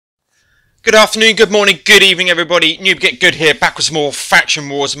Good afternoon, good morning, good evening everybody. Noob Get Good here, back with some more Faction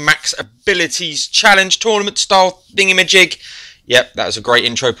Wars Max Abilities Challenge Tournament style thingamajig. Yep, that was a great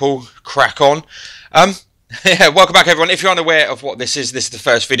intro, Paul. Crack on. Yeah, welcome back everyone. If you're unaware of what this is the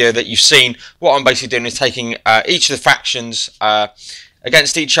first video that you've seen. What I'm basically doing is taking each of the factions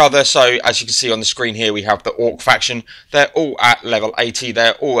against each other. So as you can see on the screen here, we have the Orc faction. They're all at level 80,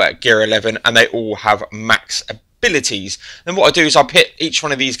 they're all at gear 11, and they all have max abilities. Then what I do is I pit each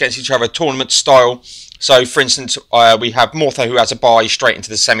one of these against each other tournament style. So for instance, we have Mor'Doom, who has a bye straight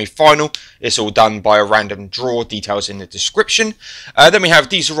into the semi-final. It's all done by a random draw, details in the description. Then we have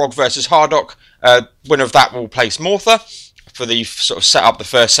Dieselrog versus Hardok. Winner of that will place Mor'Doom for the sort of set up the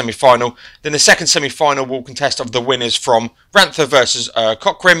first semi-final. Then the second semi-final will contest of the winners from Rantha versus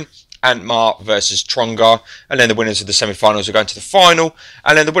Cockrim, and Mar versus Trongar, and then the winners of the semi-finals are going to the final,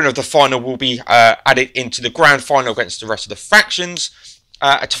 and then the winner of the final will be added into the grand final against the rest of the factions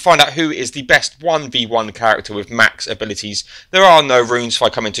to find out who is the best 1v1 character with max abilities. There are no runes. If I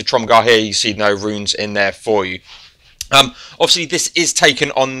come into Trongar here, you see no runes in there for you. Obviously this is taken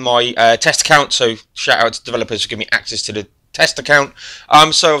on my test account, so shout out to developers for giving me access to the test account.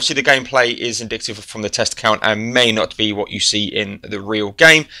 So obviously the gameplay is indicative from the test account and may not be what you see in the real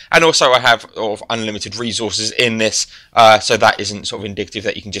game. And also I have sort of unlimited resources in this, so that isn't sort of indicative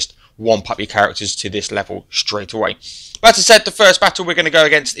that you can just one up your characters to this level straight away. But as I said, the first battle we're going to go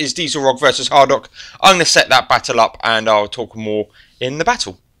against is Dieselrog versus Hardok. I'm going to set that battle up and I'll talk more in the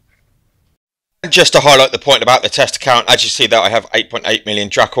battle. Just to highlight the point about the test account, as you see that I have 8.8 million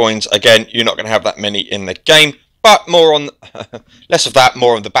Dracoins. Again, you're not going to have that many in the game. But more on, less of that,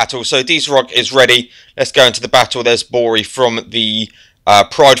 more on the battle. So Dieselrog is ready. Let's go into the battle. There's Bori from the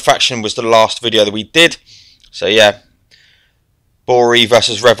Pride faction, was the last video that we did. So yeah, Bori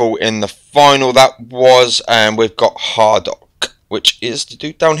versus Revel in the final that was. And we've got Hardok, which is the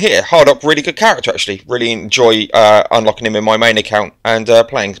dude down here. Hardok, really good character actually. Really enjoy unlocking him in my main account and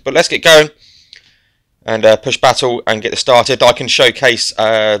playing. But let's get going. And push battle and get this started. I can showcase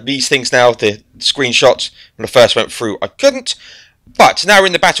these things now, the screenshots. When I first went through, I couldn't. But now we're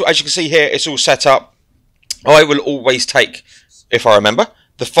in the battle. As you can see here, it's all set up. I will always take, if I remember,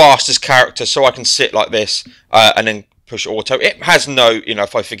 the fastest character, so I can sit like this and then push auto. It has no,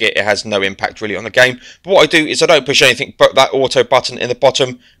 if I forget, it has no impact really on the game. But what I do is I don't push anything but that auto button in the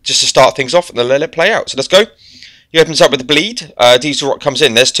bottom just to start things off and then let it play out. So let's go. He opens up with the bleed. Dieselrog comes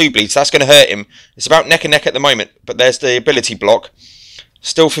in. There's two bleeds. That's going to hurt him. It's about neck and neck at the moment. But there's the ability block.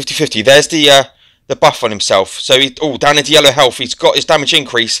 Still 50-50. There's the buff on himself. So he's down into yellow health. He's got his damage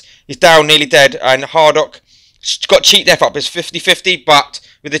increase. He's down, nearly dead. And Hardok got cheat death up. It's 50-50. But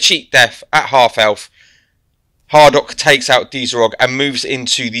with the cheat death at half health, Hardok takes out Dieselrog and moves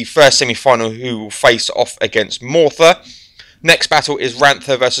into the first semi-final, who will face off against Mor'Doom. Next battle is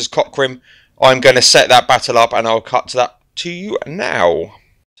Rantha versus Cockrim. I'm going to set that battle up and I'll cut to that to you now.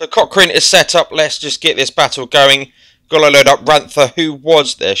 So Cochrane is set up. Let's just get this battle going. Got to load up Rantha, who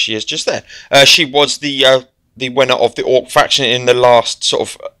was there. She is just there. She was the winner of the Orc faction in the last sort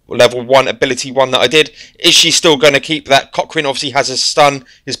of level 1 ability one that I did. Is she still going to keep that? Cochrane obviously has his stun,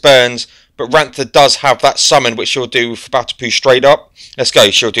 his burns, but Rantha does have that summon which she'll do for battle push straight up. Let's go.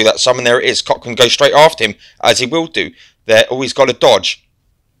 She'll do that summon. There it is. Cochrane goes straight after him, as he will do. There, always got to dodge.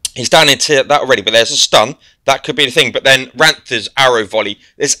 He's down into that already, but there's a stun. That could be the thing. But then Rantha's arrow volley.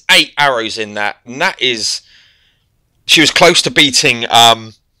 There's 8 arrows in that. And that is... She was close to beating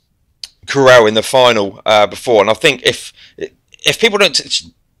Corel in the final before. And I think if people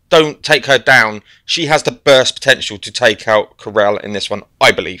don't take her down, she has the burst potential to take out Corel in this one,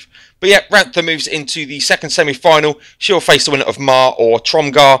 I believe. But yeah, Rantha moves into the second semi-final. She'll face the winner of Mar or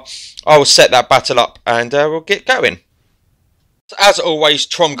Trongar. I will set that battle up and we'll get going. As always,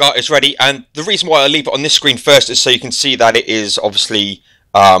 Trongar is ready, and the reason why I leave it on this screen first is so you can see that it is obviously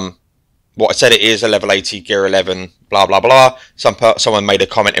what I said it is, a level 80, gear 11, blah blah blah. Someone made a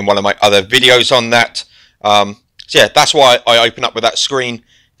comment in one of my other videos on that. So yeah, that's why I open up with that screen.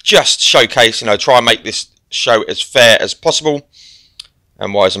 Just showcase, try and make this show as fair as possible.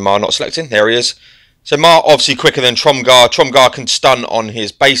 And why is Mar not selecting? There he is. So Mar obviously quicker than Trongar. Trongar can stun on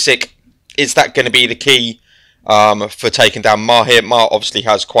his basic. Is that going to be the key for taking down Mar here? Mar obviously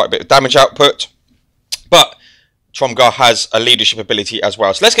has quite a bit of damage output, but Trongar has a leadership ability as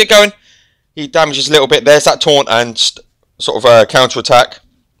well. So let's get going. He damages a little bit. There's that taunt and sort of a counter attack.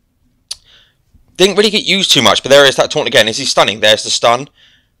 Didn't really get used too much, but there is that taunt again. Is he stunning? There's the stun.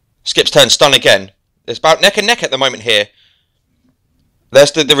 Skips turn, stun again. It's about neck and neck at the moment here.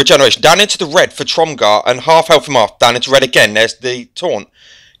 There's the regeneration. Down into the red for Trongar and half health from off. Down into red again. There's the taunt.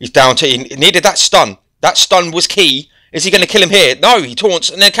 He's down to... He needed that stun. That stun was key. Is he going to kill him here? No, he taunts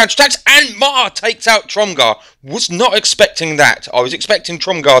and then counterattacks, and Ma takes out Tromgar. Was not expecting that. I was expecting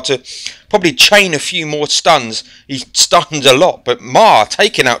Tromgar to probably chain a few more stuns. He stunned a lot, but Ma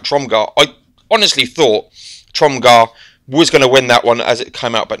taking out Tromgar. I honestly thought Tromgar was going to win that one as it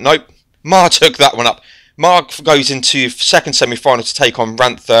came out, but nope. Ma took that one up. Ma goes into second semi-final to take on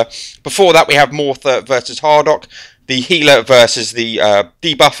Rantha. Before that, we have Mor'Doom versus Hardock. The healer versus the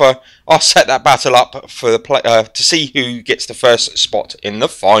debuffer. I'll set that battle up for the to see who gets the first spot in the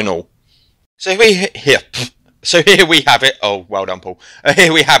final. So here we have it. Oh, well done, Paul.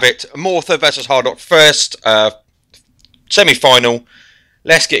 Here we have it. Mor'Doom versus Hardock, first semi-final.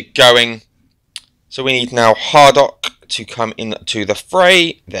 Let's get going. So we need now Hardock to come into the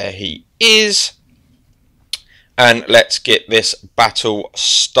fray. There he is. And let's get this battle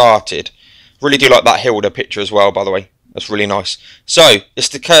started. Really do like that Hilda picture as well, by the way. That's really nice. So, it's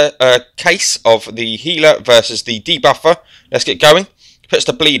the case of the healer versus the debuffer. Let's get going. Puts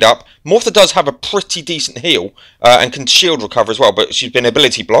the bleed up. Mor'Doom does have a pretty decent heal and can shield recover as well, but she's been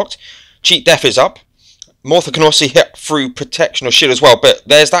ability blocked. Cheat Death is up. Mor'Doom can also hit through protection or shield as well, but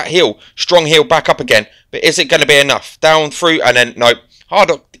there's that heal. Strong heal back up again. But is it going to be enough? Down through and then, nope.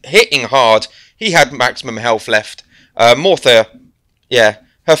 Hardock hitting hard. He had maximum health left. Mor'Doom, yeah,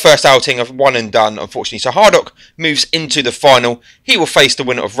 her first outing of one and done, unfortunately. So Hardock moves into the final. He will face the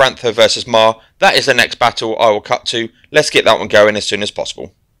winner of Rantha versus Ma. That is the next battle I will cut to. Let's get that one going as soon as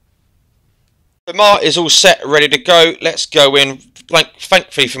possible. The Ma is all set, ready to go. Let's go in.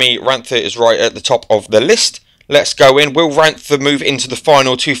 Thankfully for me, Rantha is right at the top of the list. Let's go in. Will Rantha move into the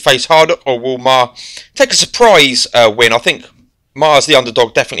final to face Hardock, or will Ma take a surprise win? I think Ma's the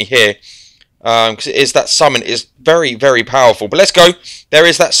underdog definitely here. Because it is that summon is very, very powerful. But let's go. There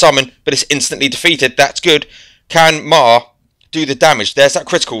is that summon, but it's instantly defeated. That's good. Can Ma do the damage? There's that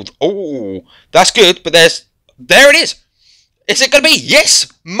critical. Oh, that's good. But there it is. Is it going to be?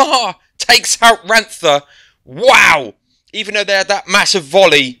 Yes. Ma takes out Rantha. Wow. Even though they had that massive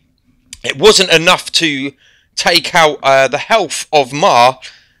volley, it wasn't enough to take out the health of Ma.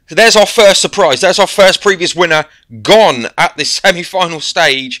 So there's our first surprise. There's our first previous winner gone at this semi-final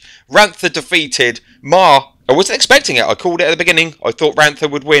stage. Rantha defeated. Ma, I wasn't expecting it. I called it at the beginning. I thought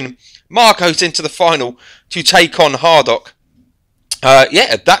Rantha would win. Ma goes into the final to take on Hardock.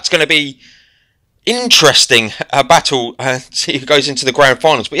 Yeah, that's going to be interesting battle. See who goes into the grand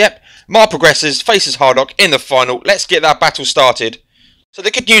finals. But yep, Ma progresses, faces Hardock in the final. Let's get that battle started. So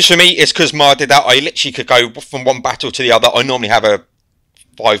the good news for me is because Ma did that, I literally could go from one battle to the other. I normally have a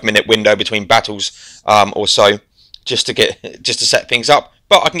 5-minute window between battles or so just to set things up,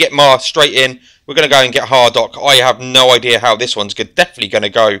 but I can get Ma straight in. We're going to go and get Hardock. I have no idea how this one's definitely going to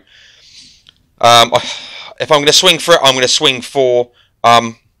go. If I'm going to swing for it, I'm going to swing for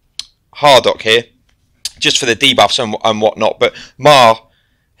Hardock here, just for the debuffs and whatnot. But Ma,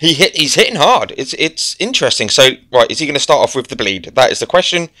 he's hitting hard. It's interesting. So right, is he going to start off with the bleed? That is the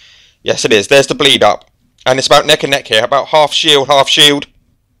question. Yes, it is. There's the bleed up, and it's about neck and neck here. About half shield, half shield.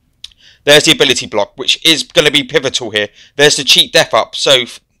 There's the ability block, which is going to be pivotal here. There's the cheat death up. So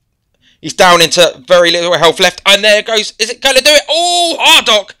he's down into very little health left. And there it goes. Is it going to do it? Oh,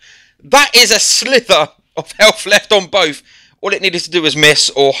 Hardock. That is a slither of health left on both. All it needed to do was miss,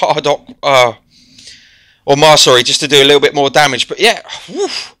 or Hardock, or Ma, sorry, just to do a little bit more damage. But yeah, whew,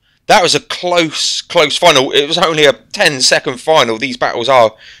 that was a close final. It was only a 10-second final. These battles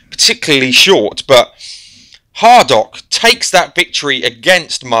are particularly short, but Hardock takes that victory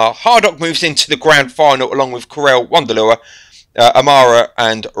against Ma. Hardock moves into the grand final along with Corel, Wanderlua, Amara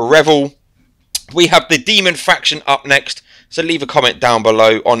and Revel. We have the Demon faction up next, so leave a comment down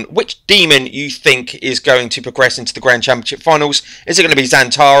below on which Demon you think is going to progress into the Grand Championship Finals. Is it going to be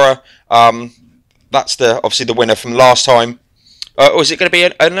Xantara? That's obviously the winner from last time. Or is it going to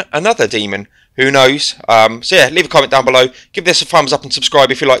be another Demon? Who knows? So yeah, leave a comment down below. Give this a thumbs up and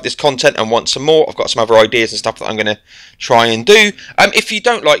subscribe if you like this content and want some more. I've got some other ideas and stuff that I'm going to try and do. If you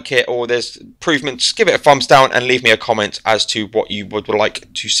don't like it or there's improvements, give it a thumbs down and leave me a comment as to what you would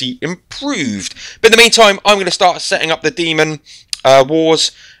like to see improved. But in the meantime, I'm going to start setting up the Demon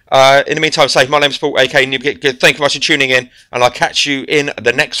Wars. In the meantime, say my name's Paul, aka Noob. Thank you very much for tuning in, and I'll catch you in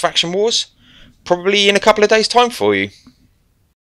the next Faction Wars, probably in a couple of days' time for you.